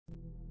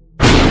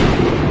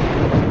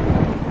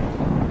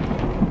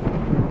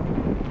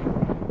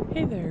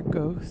Hey there,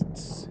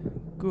 ghosts,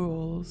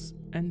 ghouls,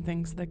 and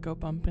things that go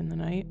bump in the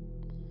night.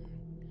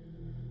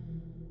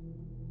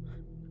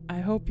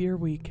 I hope your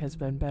week has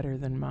been better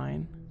than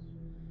mine.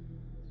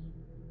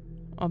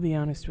 I'll be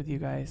honest with you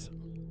guys,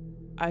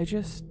 I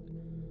just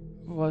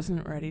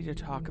wasn't ready to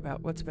talk about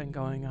what's been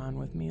going on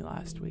with me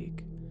last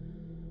week.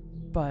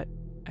 But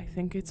I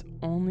think it's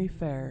only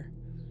fair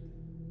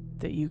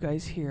that you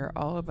guys hear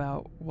all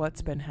about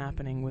what's been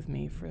happening with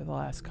me for the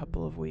last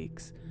couple of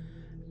weeks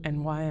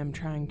and why I'm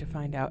trying to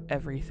find out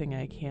everything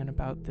I can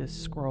about this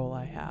scroll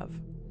I have.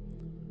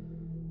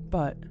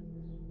 But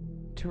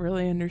to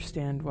really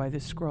understand why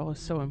this scroll is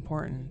so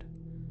important,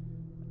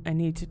 I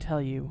need to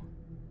tell you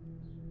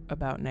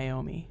about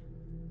Naomi.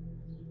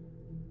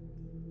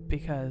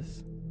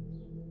 Because,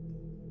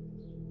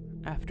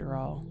 after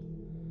all,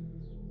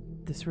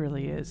 this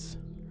really is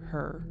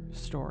her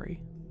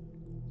story.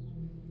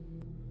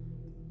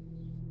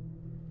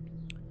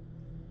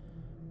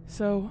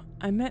 So,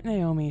 I met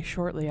Naomi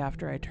shortly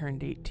after I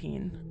turned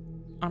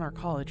 18, on our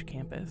college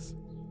campus.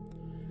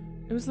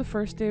 It was the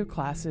first day of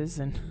classes,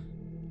 and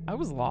I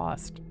was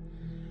lost.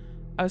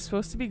 I was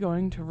supposed to be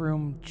going to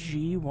room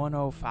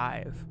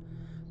G105,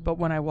 but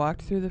when I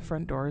walked through the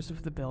front doors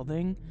of the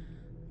building,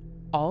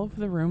 all of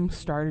the rooms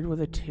started with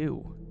a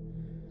 2.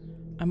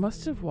 I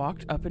must have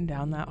walked up and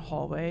down that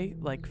hallway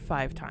like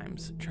 5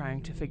 times,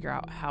 trying to figure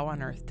out how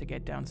on earth to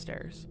get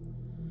downstairs.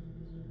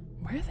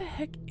 Where the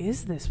heck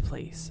is this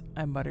place?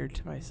 I muttered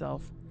to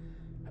myself.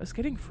 I was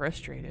getting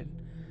frustrated.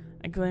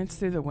 I glanced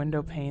through the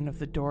window pane of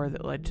the door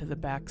that led to the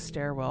back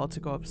stairwell to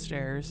go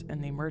upstairs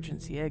and the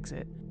emergency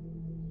exit.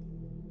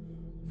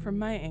 From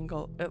my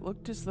angle, it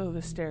looked as though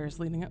the stairs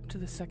leading up to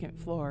the second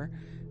floor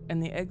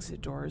and the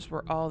exit doors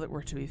were all that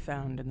were to be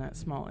found in that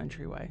small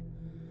entryway.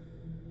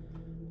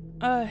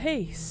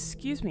 Hey,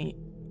 excuse me.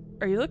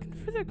 Are you looking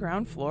for the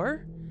ground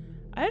floor?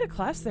 I had a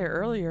class there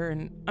earlier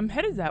and I'm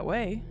headed that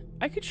way.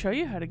 I could show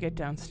you how to get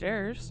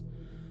downstairs.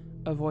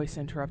 A voice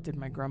interrupted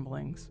my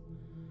grumblings.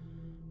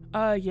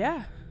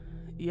 Yeah,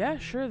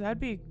 sure,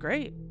 that'd be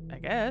great, I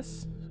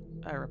guess,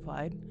 I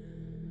replied.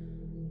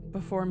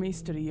 Before me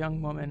stood a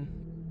young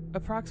woman,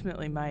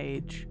 approximately my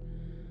age,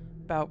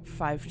 about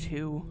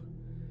 5'2".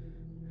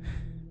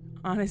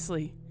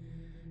 Honestly,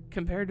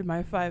 compared to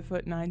my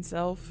 5'9"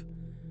 self,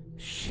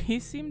 she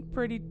seemed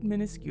pretty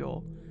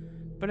minuscule,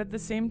 but at the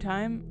same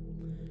time,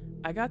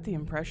 I got the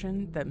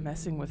impression that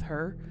messing with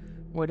her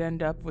would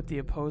end up with the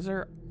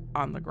opposer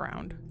on the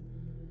ground.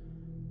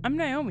 I'm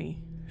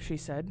Naomi, she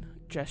said,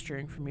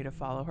 gesturing for me to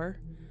follow her.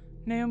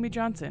 Naomi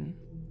Johnson.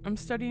 I'm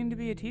studying to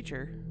be a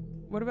teacher.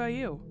 What about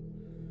you?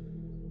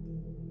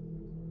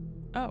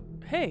 Oh,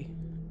 hey,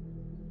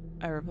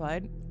 I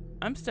replied.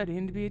 I'm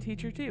studying to be a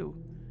teacher too.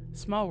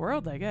 Small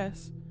world, I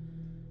guess.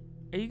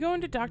 Are you going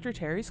to Dr.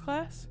 Terry's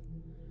class?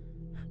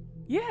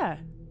 Yeah,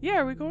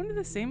 are we going to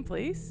the same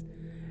place?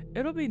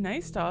 It'll be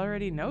nice to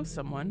already know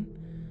someone.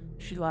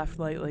 She laughed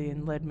lightly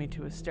and led me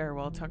to a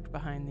stairwell tucked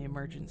behind the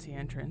emergency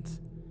entrance.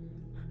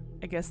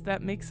 I guess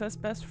that makes us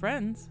best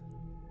friends.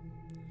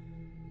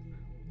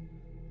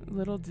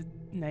 Little did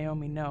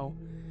Naomi know,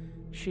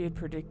 she had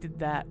predicted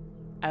that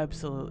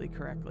absolutely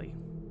correctly.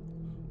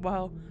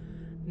 While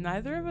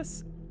neither of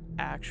us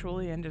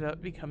actually ended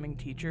up becoming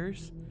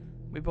teachers,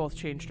 we both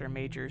changed our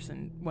majors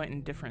and went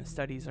in different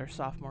studies our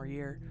sophomore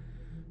year,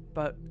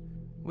 but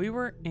we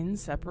were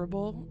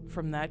inseparable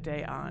from that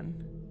day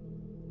on.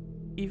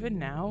 Even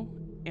now,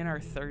 in our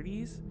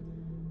 30s,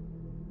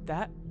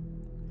 that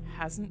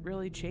hasn't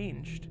really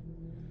changed.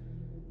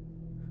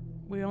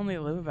 We only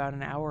live about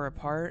an hour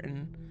apart,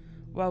 and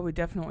while we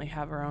definitely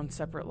have our own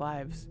separate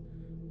lives,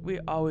 we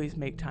always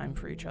make time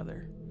for each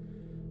other.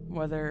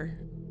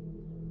 Whether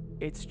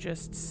it's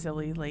just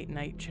silly late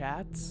night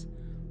chats,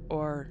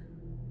 or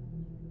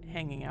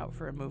hanging out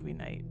for a movie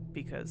night,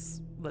 because,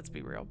 let's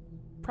be real,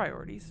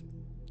 priorities.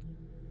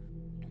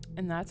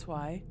 And that's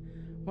why,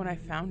 when I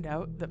found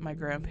out that my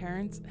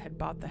grandparents had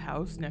bought the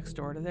house next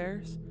door to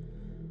theirs,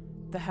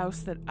 the house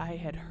that I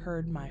had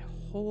heard my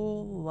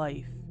whole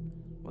life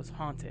was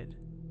haunted,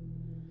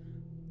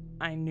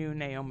 I knew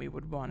Naomi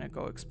would want to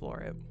go explore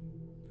it.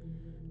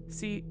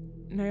 See,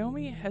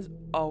 Naomi has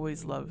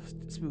always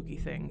loved spooky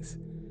things.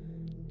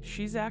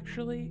 She's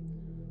actually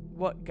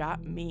what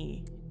got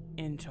me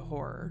into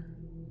horror.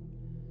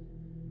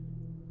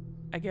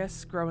 I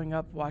guess growing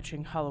up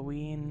watching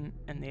Halloween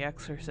and The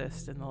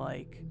Exorcist and the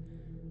like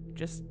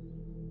just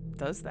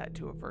does that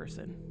to a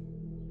person.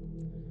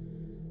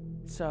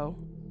 So,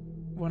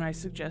 when I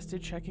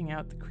suggested checking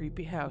out the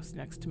creepy house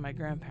next to my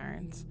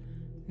grandparents,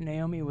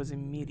 Naomi was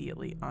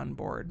immediately on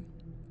board.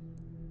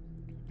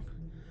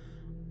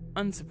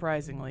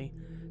 Unsurprisingly,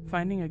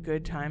 finding a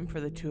good time for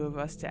the two of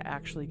us to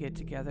actually get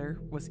together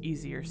was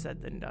easier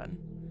said than done.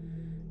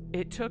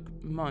 It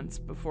took months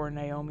before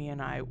Naomi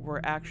and I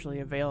were actually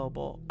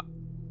available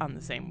on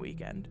the same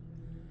weekend.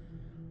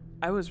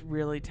 I was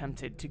really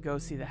tempted to go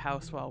see the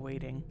house while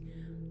waiting.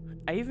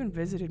 I even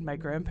visited my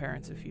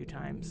grandparents a few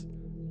times,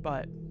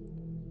 but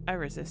I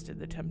resisted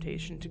the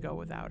temptation to go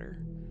without her.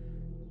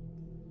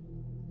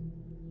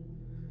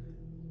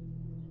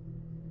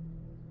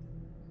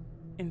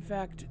 In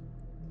fact,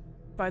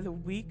 by the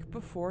week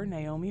before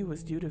Naomi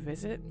was due to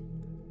visit,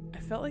 I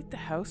felt like the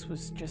house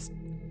was just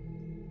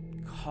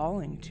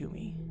calling to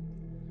me.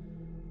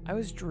 I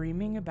was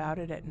dreaming about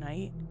it at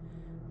night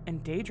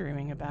and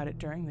daydreaming about it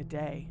during the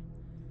day.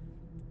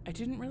 I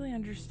didn't really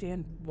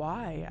understand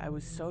why I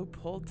was so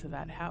pulled to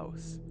that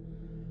house.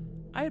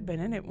 I had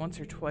been in it once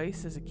or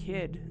twice as a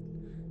kid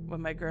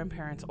when my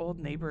grandparents' old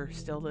neighbor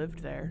still lived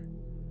there.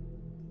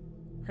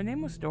 Her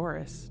name was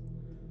Doris.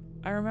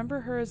 I remember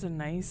her as a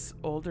nice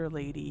older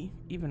lady,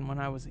 even when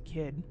I was a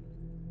kid,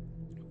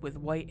 with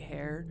white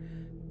hair,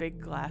 big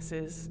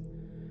glasses,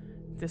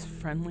 this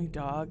friendly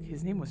dog,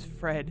 his name was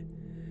Fred,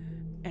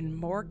 and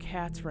more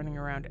cats running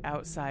around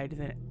outside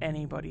than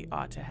anybody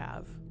ought to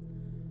have.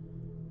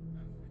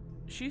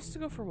 She used to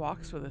go for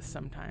walks with us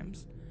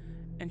sometimes,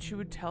 and she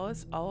would tell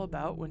us all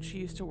about when she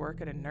used to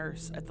work as a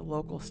nurse at the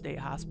local state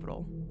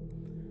hospital.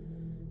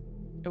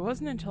 It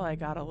wasn't until I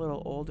got a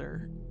little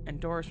older, and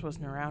Doris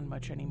wasn't around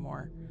much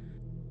anymore,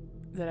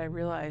 that I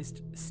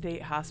realized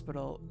state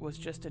hospital was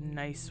just a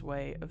nice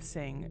way of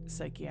saying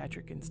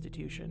psychiatric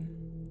institution.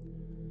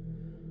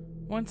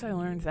 Once I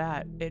learned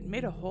that, it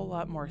made a whole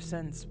lot more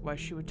sense why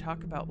she would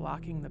talk about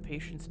locking the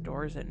patient's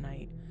doors at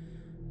night,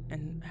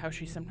 and how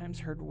she sometimes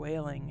heard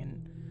wailing,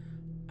 and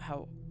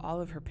how all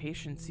of her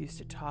patients used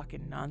to talk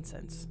in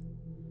nonsense.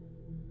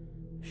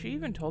 She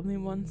even told me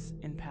once,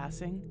 in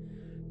passing,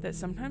 that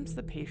sometimes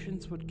the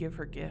patients would give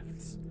her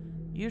gifts,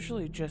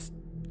 usually just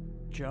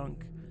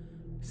junk,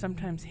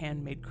 sometimes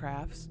handmade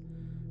crafts,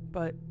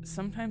 but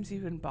sometimes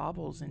even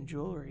baubles and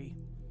jewelry.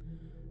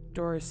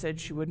 Doris said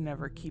she would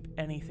never keep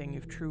anything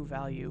of true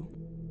value.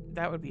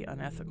 That would be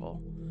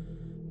unethical.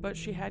 But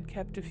she had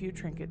kept a few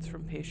trinkets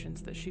from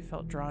patients that she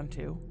felt drawn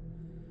to.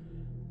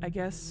 I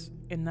guess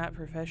in that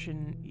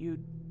profession, you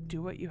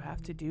do what you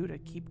have to do to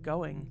keep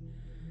going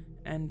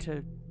and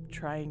to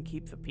try and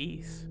keep the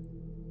peace.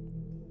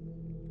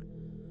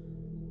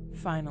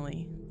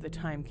 Finally, the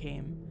time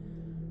came.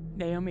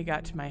 Naomi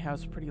got to my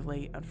house pretty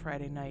late on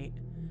Friday night.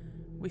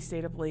 We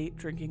stayed up late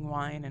drinking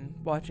wine and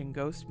watching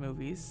ghost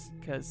movies,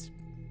 'cause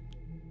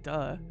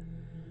duh.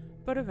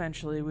 But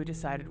eventually we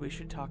decided we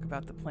should talk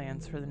about the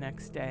plans for the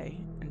next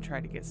day and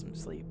try to get some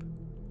sleep.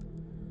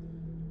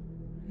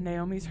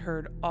 Naomi's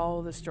heard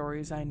all the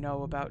stories I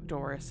know about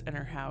Doris and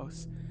her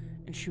house,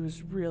 and she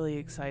was really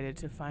excited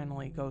to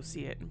finally go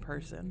see it in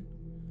person.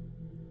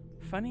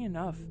 Funny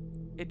enough,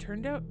 it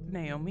turned out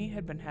Naomi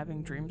had been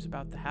having dreams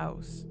about the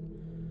house.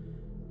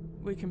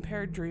 We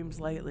compared dreams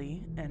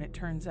lightly, and it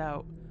turns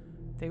out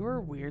they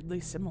were weirdly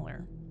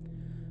similar.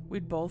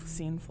 We'd both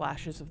seen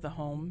flashes of the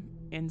home,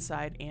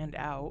 inside and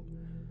out,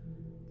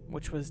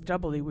 which was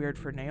doubly weird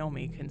for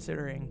Naomi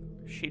considering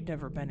she'd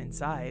never been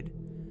inside.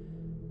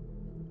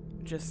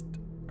 Just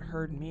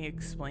heard me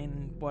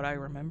explain what I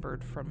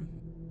remembered from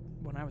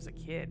when I was a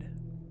kid.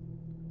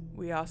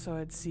 We also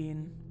had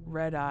seen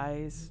red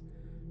eyes,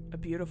 a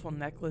beautiful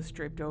necklace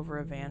draped over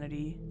a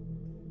vanity,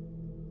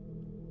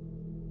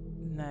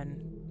 and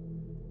then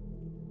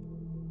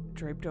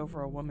draped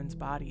over a woman's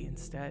body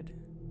instead.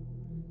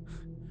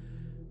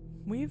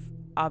 We've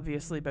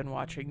obviously been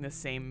watching the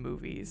same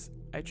movies,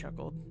 I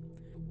chuckled.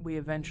 We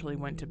eventually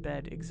went to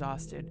bed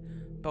exhausted,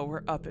 but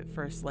were up at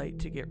first light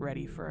to get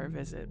ready for our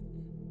visit.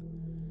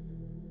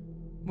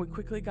 We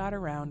quickly got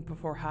around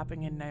before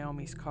hopping in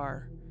Naomi's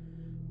car.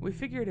 We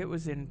figured it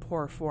was in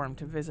poor form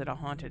to visit a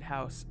haunted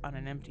house on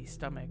an empty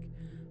stomach,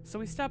 so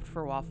we stopped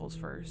for waffles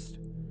first.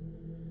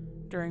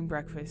 During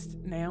breakfast,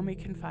 Naomi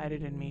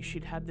confided in me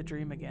she'd had the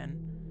dream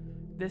again.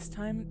 This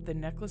time, the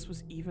necklace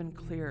was even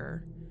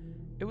clearer.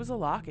 It was a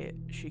locket,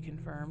 she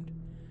confirmed,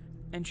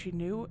 and she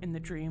knew in the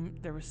dream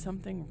there was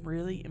something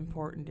really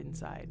important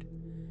inside.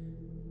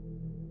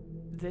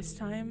 This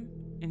time,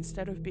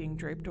 instead of being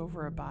draped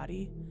over a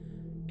body,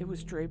 it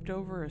was draped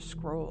over a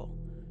scroll,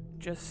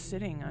 just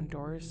sitting on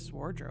Doris'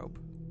 wardrobe.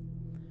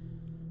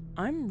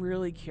 "I'm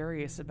really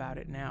curious about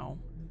it now,"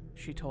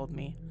 she told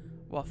me,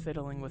 while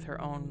fiddling with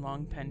her own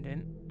long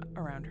pendant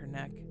around her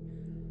neck.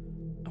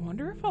 "I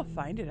wonder if I'll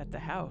find it at the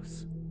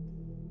house."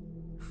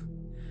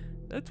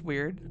 "That's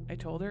weird," I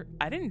told her.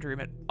 "I didn't dream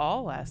at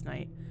all last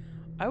night.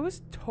 I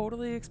was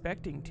totally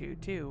expecting to,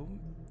 too.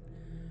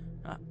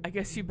 I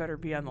guess you better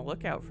be on the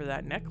lookout for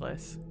that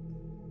necklace."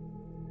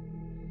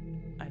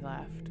 I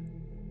laughed.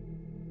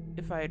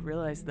 If I had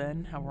realized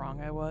then how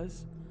wrong I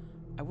was,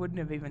 I wouldn't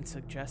have even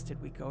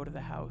suggested we go to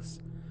the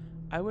house.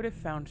 I would have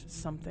found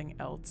something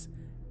else,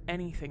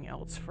 anything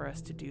else for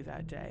us to do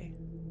that day.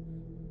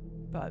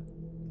 But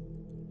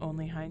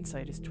only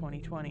hindsight is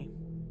 20/20.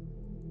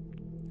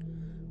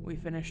 We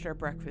finished our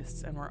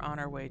breakfasts and were on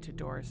our way to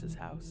Doris's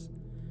house.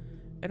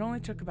 It only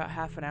took about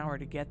half an hour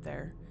to get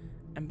there,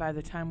 and by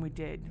the time we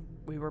did,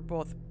 we were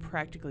both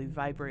practically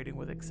vibrating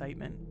with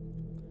excitement.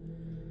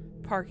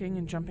 Parking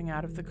and jumping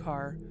out of the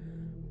car,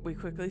 we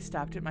quickly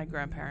stopped at my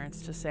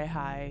grandparents' to say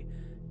hi,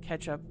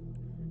 catch up,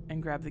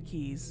 and grab the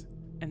keys,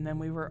 and then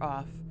we were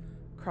off,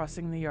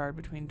 crossing the yard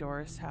between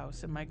Doris'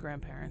 house and my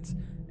grandparents'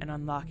 and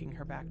unlocking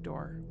her back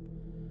door.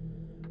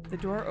 The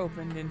door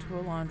opened into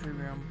a laundry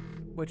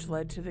room which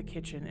led to the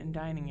kitchen and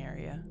dining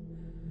area.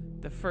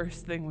 The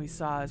first thing we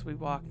saw as we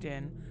walked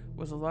in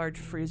was a large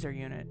freezer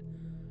unit,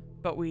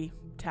 but we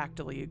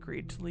tactily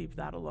agreed to leave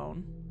that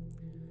alone.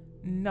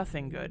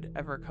 Nothing good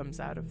ever comes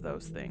out of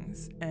those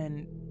things,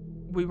 and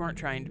we weren't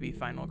trying to be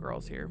final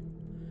girls here.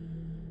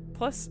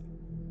 Plus,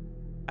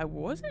 I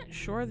wasn't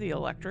sure the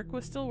electric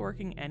was still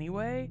working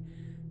anyway,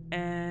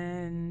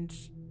 and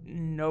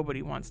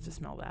nobody wants to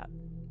smell that.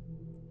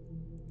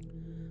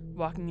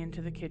 Walking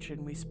into the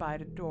kitchen, we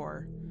spied a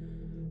door.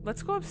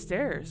 "Let's go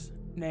upstairs,"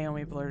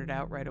 Naomi blurted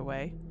out right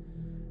away.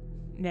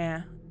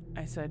 "Nah,"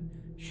 I said.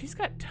 "She's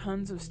got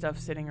tons of stuff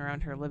sitting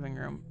around her living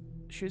room.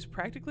 She was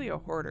practically a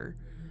hoarder.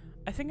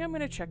 I think I'm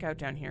going to check out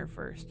down here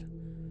first."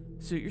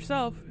 "Suit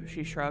yourself,"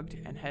 she shrugged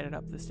and headed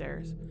up the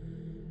stairs.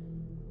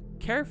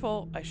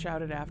 "Careful," I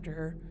shouted after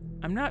her.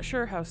 "I'm not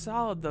sure how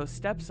solid those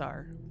steps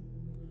are."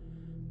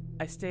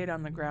 I stayed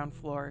on the ground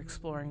floor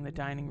exploring the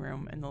dining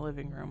room and the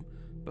living room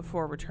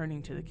before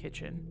returning to the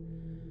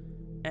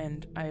kitchen,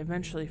 and I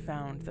eventually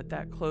found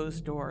that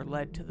closed door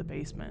led to the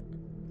basement.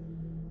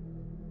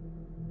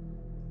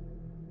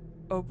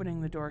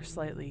 Opening the door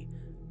slightly,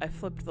 I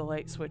flipped the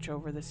light switch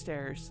over the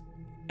stairs,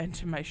 and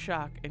to my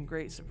shock and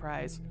great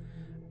surprise,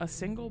 a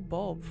single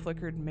bulb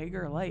flickered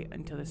meager light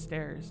into the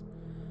stairs,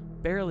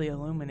 barely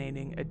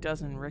illuminating a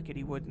dozen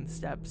rickety wooden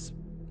steps,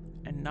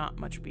 and not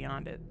much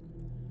beyond it.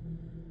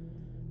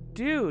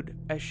 "Dude,"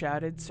 I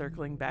shouted,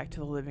 circling back to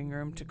the living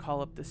room to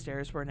call up the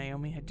stairs where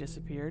Naomi had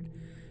disappeared.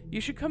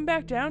 "You should come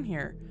back down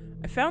here.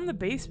 I found the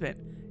basement.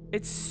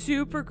 It's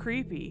super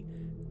creepy.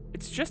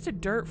 It's just a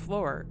dirt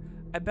floor.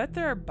 I bet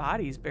there are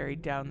bodies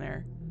buried down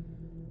there."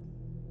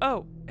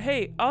 "Oh,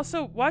 hey,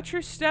 also, watch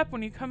your step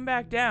when you come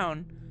back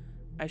down,"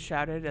 I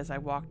shouted as I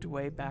walked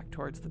away back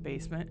towards the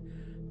basement.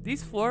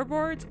 "These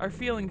floorboards are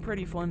feeling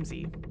pretty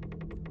flimsy."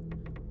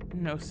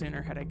 No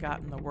sooner had I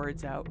gotten the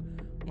words out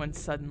when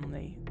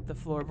suddenly the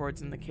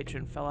floorboards in the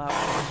kitchen fell out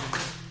from under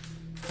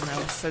me, and I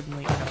was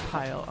suddenly in a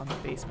pile on the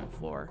basement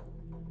floor.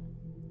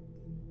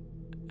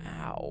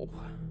 Ow.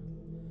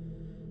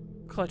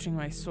 Clutching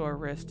my sore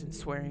wrist and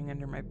swearing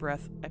under my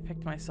breath, I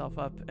picked myself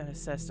up and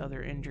assessed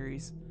other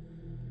injuries.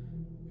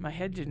 My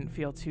head didn't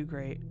feel too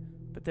great,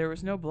 but there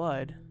was no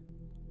blood.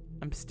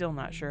 I'm still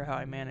not sure how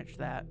I managed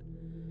that.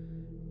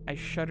 I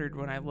shuddered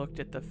when I looked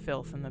at the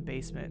filth in the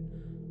basement,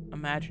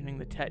 imagining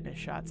the tetanus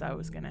shots I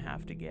was going to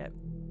have to get.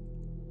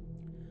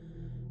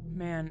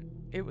 Man,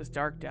 it was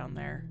dark down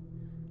there,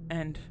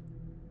 and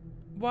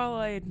while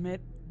I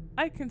admit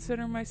I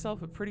consider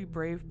myself a pretty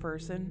brave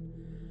person,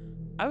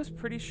 I was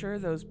pretty sure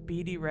those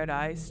beady red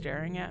eyes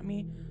staring at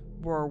me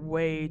were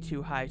way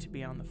too high to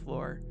be on the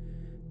floor,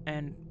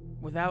 and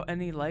without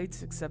any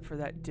lights except for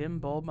that dim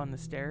bulb on the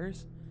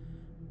stairs,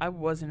 I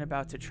wasn't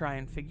about to try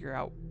and figure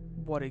out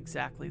what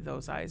exactly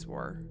those eyes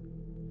were.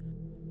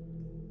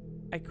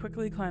 I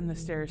quickly climbed the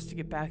stairs to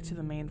get back to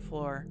the main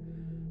floor,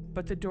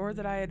 but the door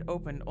that I had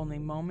opened only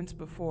moments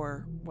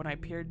before, when I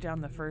peered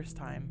down the first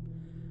time,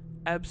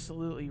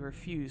 absolutely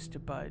refused to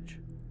budge.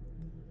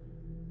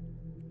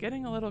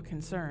 Getting a little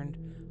concerned,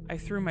 I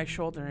threw my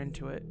shoulder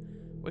into it,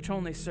 which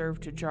only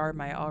served to jar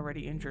my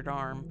already injured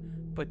arm,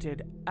 but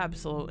did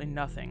absolutely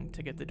nothing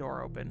to get the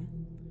door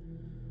open.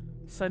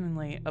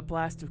 Suddenly, a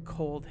blast of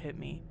cold hit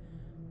me,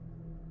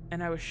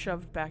 and I was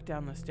shoved back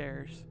down the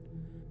stairs.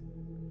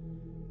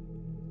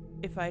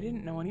 If I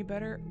didn't know any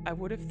better, I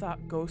would have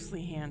thought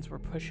ghostly hands were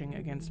pushing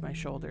against my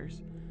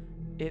shoulders.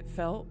 It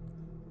felt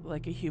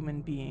like a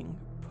human being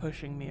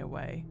pushing me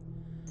away.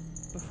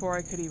 Before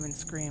I could even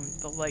scream,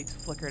 the lights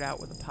flickered out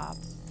with a pop.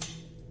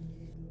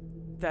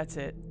 That's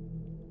it,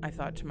 I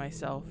thought to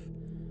myself,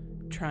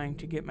 trying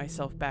to get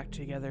myself back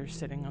together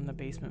sitting on the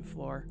basement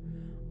floor.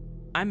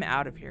 I'm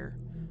out of here.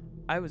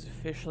 I was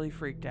officially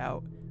freaked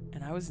out,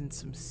 and I was in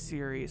some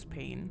serious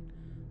pain.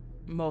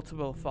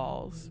 Multiple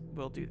falls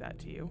will do that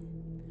to you.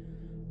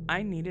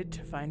 I needed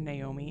to find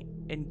Naomi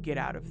and get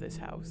out of this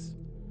house.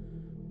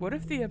 What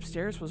if the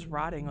upstairs was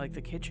rotting like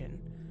the kitchen?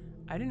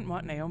 I didn't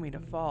want Naomi to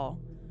fall.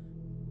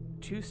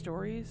 2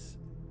 stories?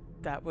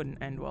 That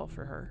wouldn't end well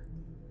for her.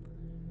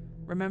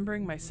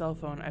 Remembering my cell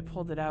phone, I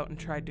pulled it out and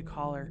tried to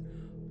call her.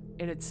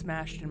 It had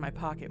smashed in my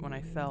pocket when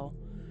I fell.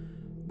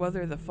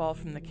 Whether the fall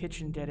from the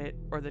kitchen did it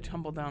or the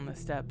tumble down the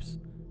steps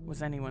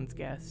was anyone's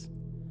guess.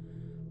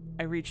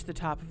 I reached the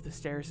top of the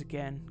stairs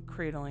again,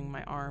 cradling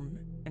my arm,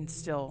 and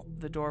still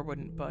the door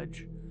wouldn't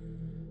budge.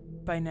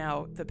 By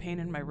now, the pain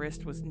in my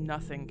wrist was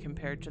nothing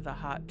compared to the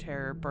hot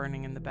terror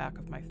burning in the back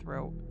of my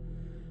throat.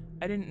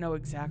 I didn't know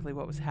exactly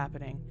what was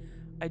happening.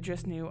 I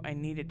just knew I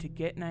needed to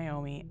get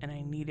Naomi, and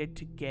I needed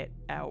to get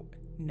out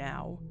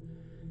now.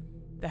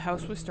 The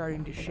house was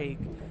starting to shake,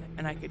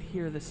 and I could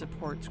hear the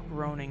supports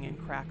groaning and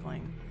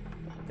crackling.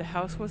 The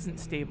house wasn't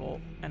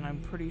stable, and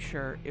I'm pretty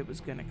sure it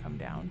was gonna come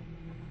down.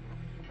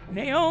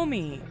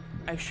 "Naomi!"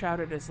 I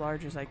shouted as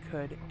large as I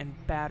could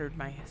and battered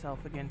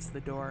myself against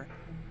the door.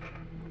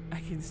 I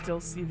can still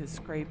see the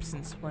scrapes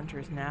and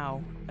splinters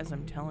now as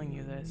I'm telling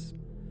you this.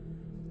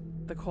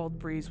 The cold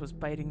breeze was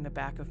biting the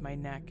back of my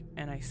neck,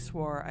 and I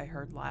swore I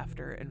heard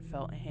laughter and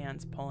felt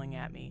hands pulling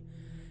at me.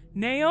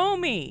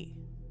 "Naomi!"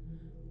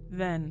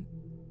 Then,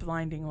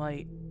 blinding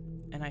light,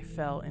 and I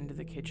fell into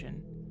the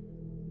kitchen.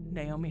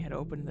 Naomi had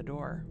opened the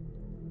door.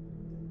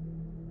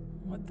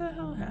 "What the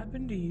hell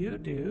happened to you,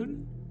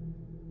 dude?"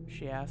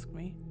 she asked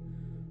me,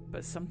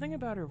 but something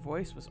about her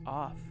voice was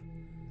off.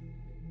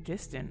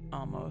 Distant,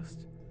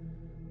 almost.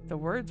 The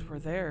words were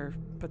there,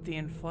 but the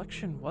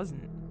inflection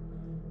wasn't.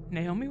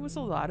 Naomi was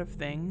a lot of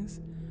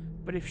things,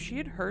 but if she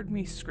had heard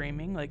me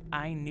screaming like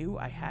I knew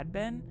I had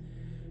been,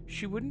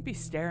 she wouldn't be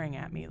staring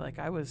at me like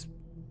I was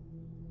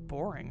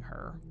boring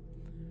her.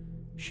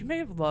 She may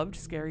have loved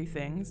scary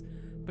things,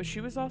 but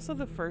she was also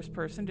the first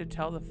person to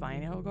tell the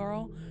final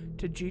girl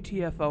to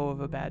GTFO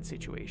of a bad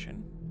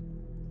situation.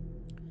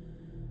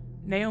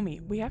 "Naomi,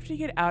 we have to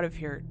get out of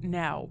here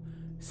now.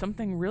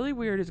 Something really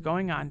weird is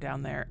going on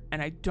down there,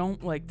 and I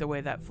don't like the way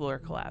that floor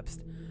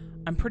collapsed.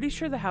 I'm pretty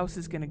sure the house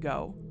is gonna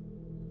go."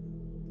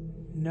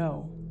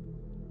 "No,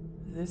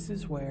 this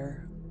is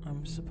where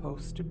I'm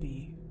supposed to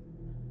be.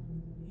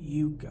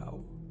 You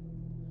go."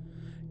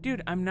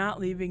 "Dude, I'm not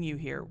leaving you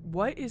here.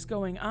 What is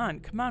going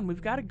on? Come on,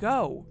 we've got to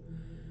go."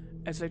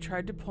 As I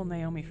tried to pull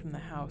Naomi from the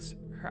house,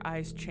 her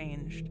eyes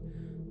changed,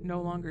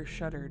 no longer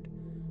shuddered.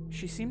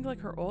 She seemed like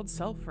her old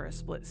self for a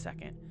split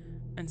second,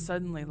 and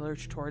suddenly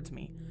lurched towards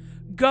me.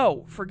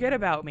 "Go! Forget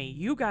about me!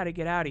 You gotta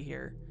get out of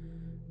here!"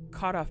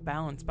 Caught off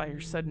balance by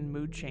her sudden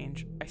mood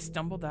change, I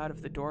stumbled out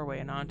of the doorway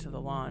and onto the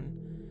lawn.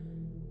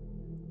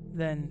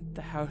 Then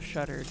the house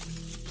shuddered,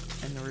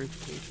 and the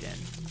roof caved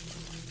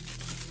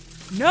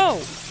in. "No!"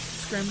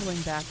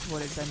 Scrambling back to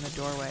what had been the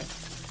doorway,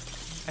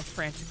 I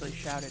frantically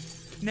shouted,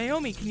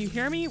 "Naomi, can you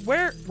hear me?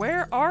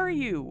 Where are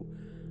you?"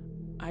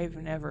 I've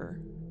never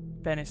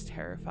been as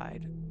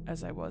terrified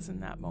as I was in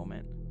that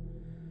moment.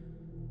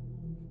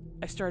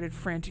 I started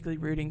frantically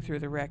rooting through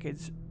the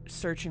wreckage,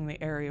 searching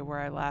the area where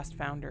I last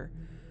found her.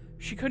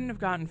 She couldn't have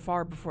gotten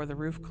far before the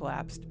roof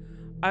collapsed.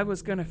 I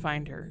was gonna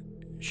find her.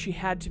 She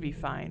had to be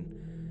fine.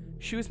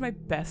 She was my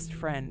best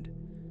friend.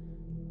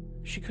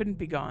 She couldn't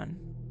be gone.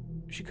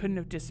 She couldn't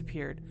have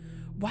disappeared.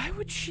 Why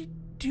would she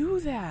do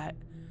that?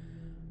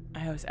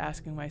 I was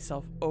asking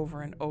myself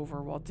over and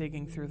over while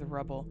digging through the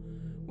rubble.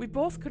 We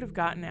both could have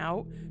gotten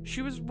out.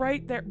 She was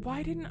right there.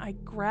 Why didn't I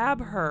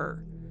grab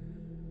her?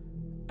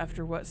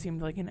 After what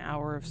seemed like an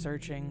hour of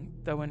searching,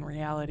 though in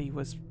reality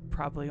was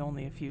probably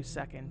only a few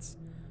seconds,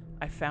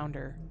 I found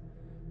her.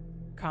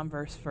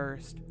 Converse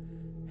first,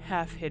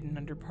 half hidden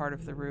under part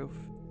of the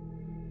roof.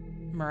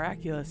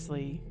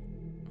 Miraculously,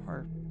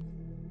 or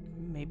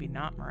maybe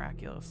not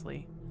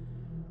miraculously,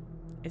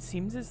 it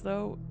seems as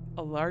though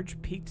a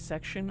large peaked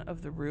section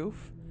of the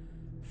roof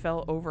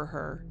fell over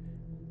her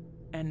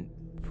and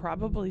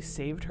probably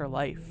saved her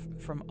life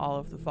from all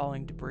of the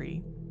falling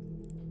debris.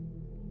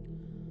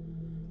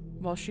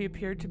 While she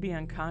appeared to be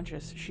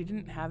unconscious, she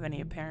didn't have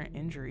any apparent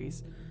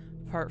injuries,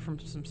 apart from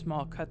some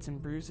small cuts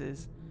and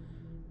bruises,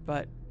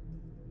 but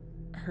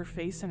her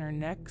face and her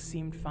neck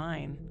seemed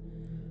fine.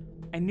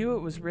 I knew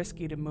it was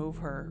risky to move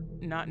her,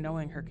 not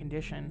knowing her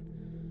condition,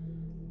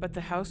 but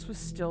the house was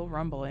still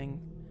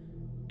rumbling,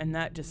 and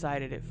that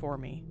decided it for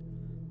me.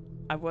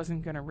 I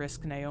wasn't going to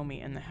risk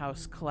Naomi and the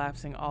house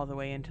collapsing all the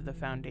way into the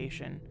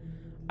foundation.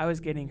 I was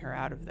getting her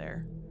out of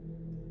there.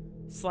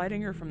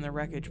 Sliding her from the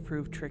wreckage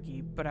proved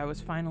tricky, but I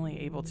was finally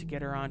able to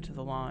get her onto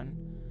the lawn.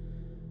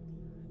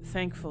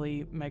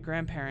 Thankfully, my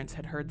grandparents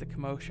had heard the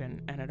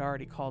commotion and had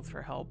already called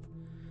for help.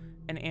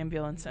 An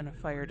ambulance and a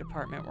fire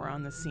department were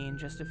on the scene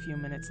just a few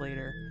minutes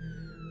later,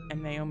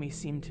 and Naomi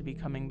seemed to be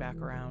coming back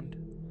around.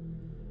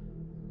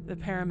 The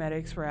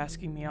paramedics were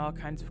asking me all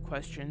kinds of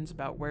questions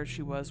about where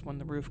she was when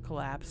the roof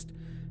collapsed,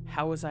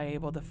 how was I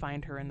able to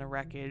find her in the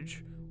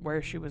wreckage,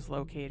 where she was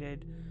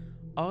located,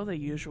 all the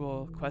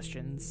usual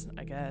questions,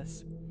 I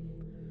guess.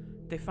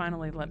 They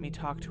finally let me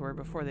talk to her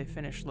before they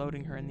finished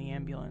loading her in the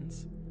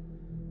ambulance.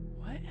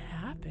 "What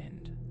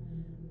happened?"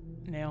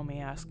 Naomi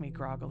asked me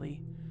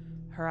groggily.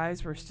 Her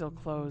eyes were still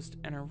closed,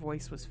 and her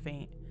voice was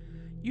faint.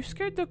 "You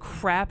scared the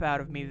crap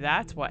out of me,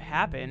 that's what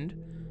happened,"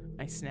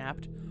 I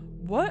snapped.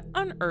 "What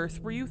on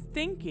earth were you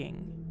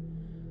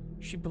thinking?"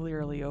 She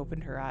blearily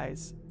opened her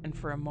eyes, and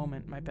for a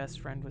moment my best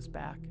friend was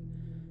back.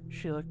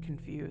 She looked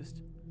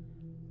confused.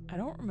 "I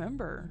don't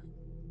remember,"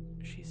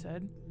 she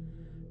said.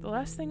 "The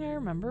last thing I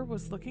remember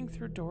was looking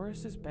through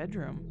Doris's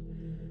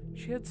bedroom.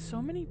 She had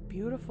so many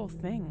beautiful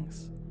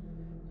things.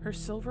 Her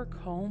silver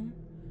comb.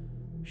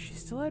 She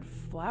still had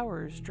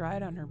flowers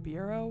dried on her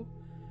bureau,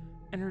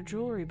 and her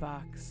jewelry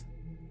box.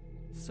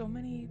 So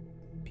many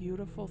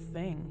beautiful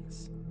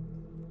things."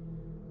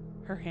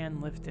 Her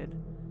hand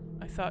lifted.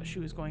 I thought she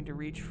was going to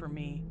reach for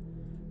me,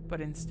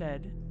 but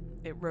instead,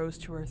 it rose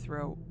to her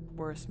throat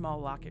where a small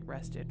locket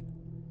rested.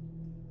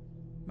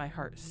 My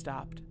heart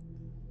stopped.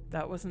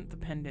 That wasn't the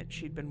pendant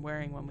she'd been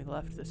wearing when we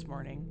left this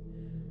morning.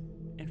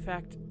 In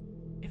fact,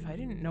 if I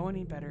didn't know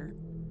any better,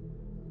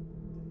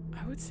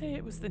 I would say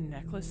it was the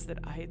necklace that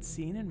I had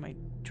seen in my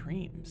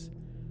dreams.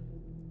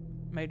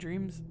 My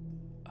dreams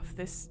of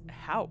this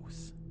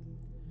house.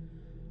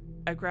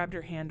 I grabbed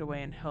her hand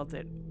away and held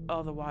it,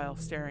 all the while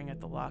staring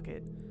at the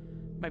locket.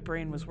 My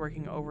brain was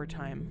working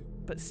overtime,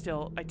 but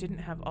still, I didn't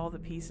have all the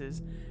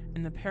pieces,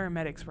 and the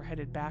paramedics were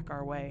headed back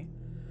our way.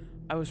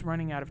 I was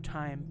running out of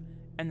time,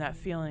 and that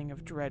feeling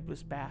of dread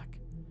was back.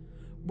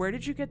 "Where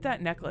did you get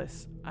that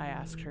necklace?" I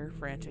asked her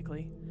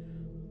frantically.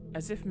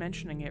 As if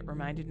mentioning it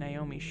reminded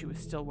Naomi she was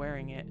still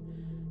wearing it,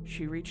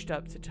 she reached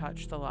up to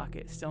touch the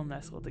locket still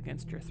nestled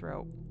against her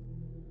throat.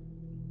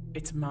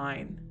 "It's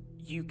mine.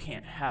 You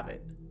can't have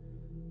it."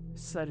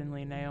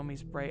 Suddenly,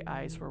 Naomi's bright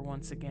eyes were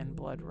once again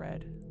blood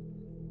red.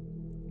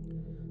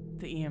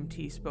 The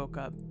EMT spoke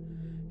up.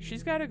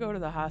 "She's got to go to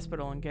the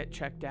hospital and get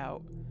checked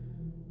out.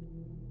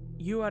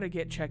 You ought to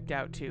get checked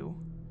out too.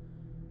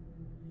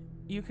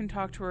 You can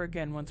talk to her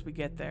again once we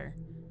get there.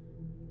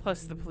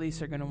 Plus, the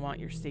police are going to want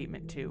your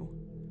statement too."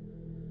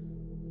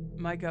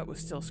 My gut was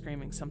still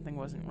screaming something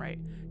wasn't right.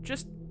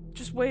 Just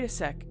wait a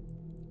sec."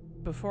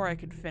 Before I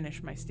could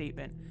finish my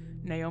statement,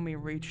 Naomi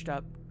reached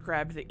up,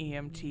 grabbed the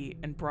EMT,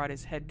 and brought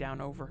his head down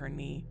over her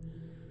knee.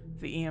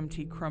 The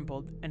EMT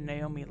crumpled, and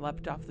Naomi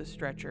leapt off the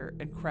stretcher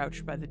and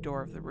crouched by the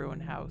door of the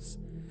ruined house.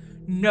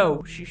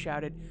 "No," she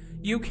shouted.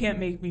 "You can't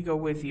make me go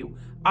with you.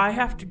 I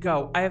have to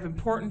go. I have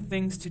important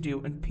things to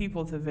do and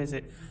people to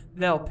visit.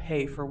 They'll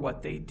pay for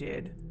what they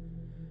did."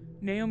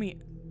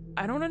 "Naomi,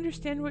 I don't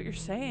understand what you're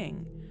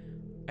saying."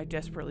 I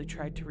desperately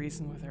tried to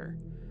reason with her.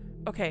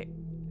 "Okay,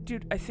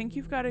 dude, I think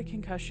you've got a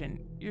concussion.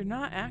 You're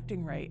not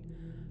acting right.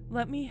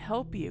 Let me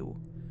help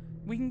you.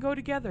 We can go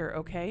together,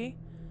 okay?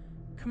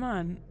 Come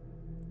on.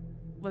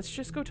 Let's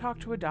just go talk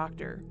to a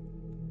doctor."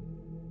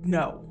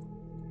 "No.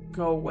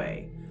 Go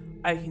away.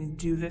 I can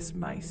do this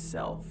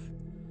myself."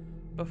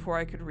 Before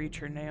I could reach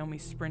her, Naomi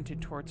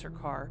sprinted towards her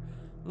car,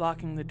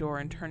 locking the door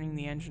and turning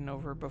the engine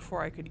over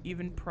before I could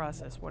even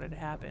process what had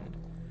happened.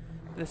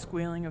 The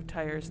squealing of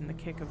tires and the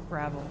kick of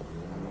gravel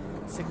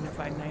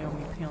signified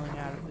Naomi peeling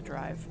out of the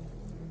drive.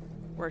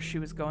 Where she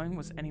was going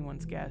was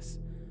anyone's guess,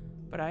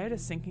 but I had a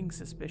sinking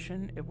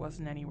suspicion it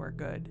wasn't anywhere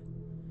good.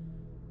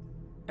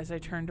 As I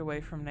turned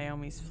away from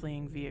Naomi's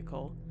fleeing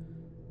vehicle,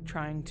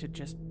 trying to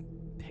just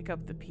pick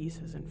up the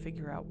pieces and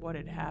figure out what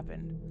had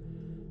happened,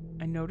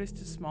 I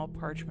noticed a small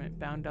parchment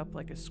bound up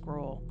like a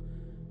scroll.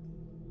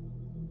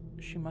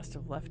 She must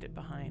have left it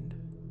behind.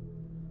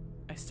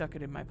 I stuck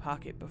it in my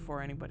pocket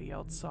before anybody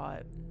else saw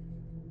it.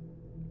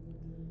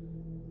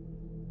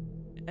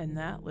 And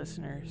that,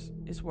 listeners,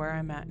 is where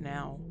I'm at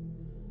now.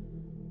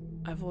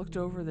 I've looked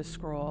over the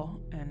scroll,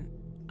 and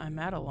I'm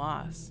at a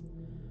loss.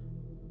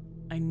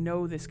 I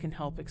know this can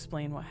help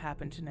explain what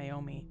happened to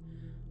Naomi.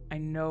 I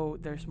know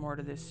there's more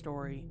to this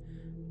story,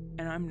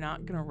 and I'm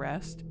not gonna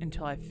rest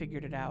until I've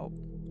figured it out.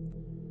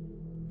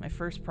 My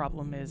first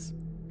problem is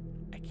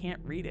I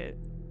can't read it,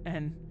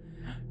 and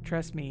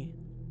trust me,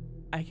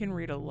 I can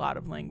read a lot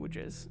of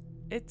languages.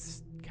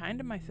 It's kind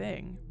of my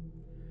thing.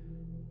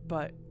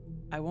 But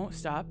I won't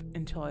stop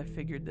until I've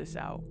figured this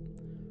out.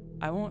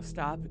 I won't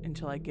stop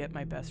until I get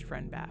my best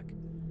friend back.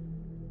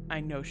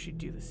 I know she'd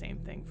do the same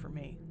thing for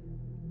me.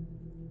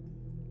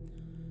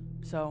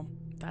 So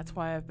that's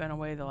why I've been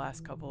away the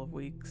last couple of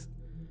weeks.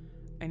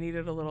 I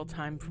needed a little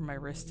time for my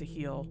wrist to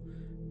heal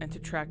and to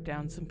track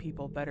down some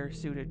people better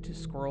suited to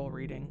scroll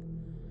reading.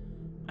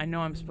 I know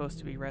I'm supposed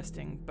to be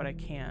resting, but I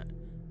can't.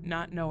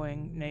 Not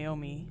knowing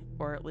Naomi,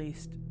 or at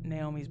least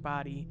Naomi's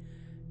body,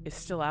 is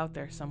still out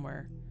there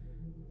somewhere,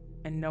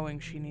 and knowing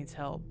she needs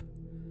help.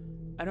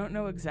 I don't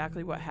know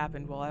exactly what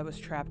happened while I was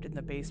trapped in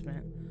the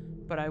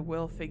basement, but I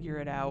will figure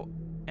it out,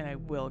 and I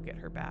will get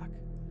her back.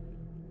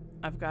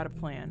 I've got a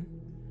plan,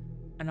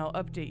 and I'll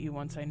update you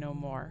once I know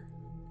more.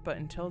 But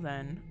until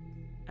then,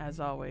 as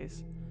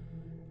always,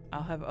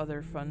 I'll have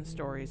other fun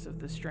stories of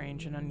the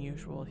strange and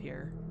unusual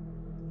here.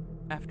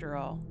 After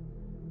all,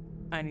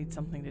 I need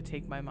something to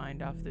take my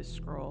mind off this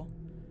scroll,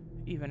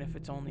 even if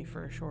it's only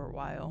for a short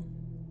while.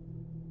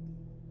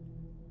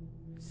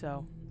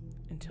 So,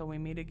 until we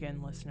meet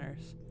again,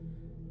 listeners,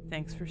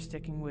 thanks for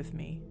sticking with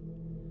me.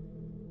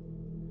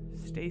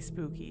 Stay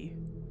spooky,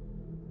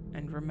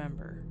 and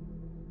remember,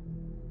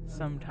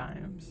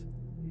 sometimes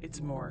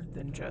it's more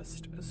than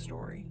just a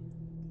story.